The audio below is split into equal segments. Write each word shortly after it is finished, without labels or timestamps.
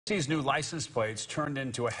These new license plates turned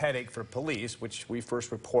into a headache for police, which we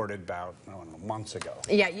first reported about, I don't know, months ago.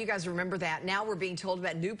 Yeah, you guys remember that. Now we're being told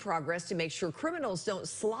about new progress to make sure criminals don't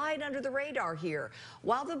slide under the radar here.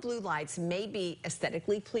 While the blue lights may be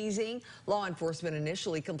aesthetically pleasing, law enforcement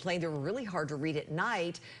initially complained they were really hard to read at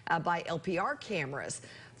night by LPR cameras.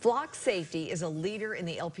 Flock Safety is a leader in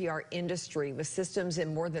the LPR industry with systems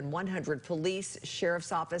in more than 100 police,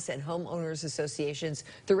 sheriff's office, and homeowners associations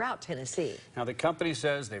throughout Tennessee. Now, the company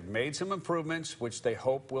says they've made some improvements, which they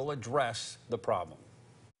hope will address the problem.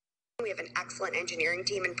 We have an excellent engineering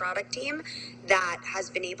team and product team that has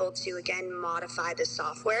been able to, again, modify the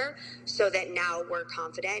software so that now we're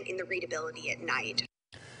confident in the readability at night.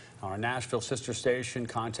 Our Nashville sister station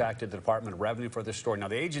contacted the Department of Revenue for this story. Now,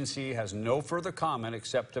 the agency has no further comment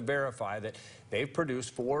except to verify that they've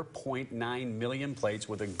produced 4.9 million plates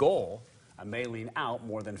with a goal of mailing out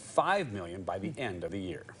more than 5 million by the end of the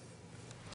year.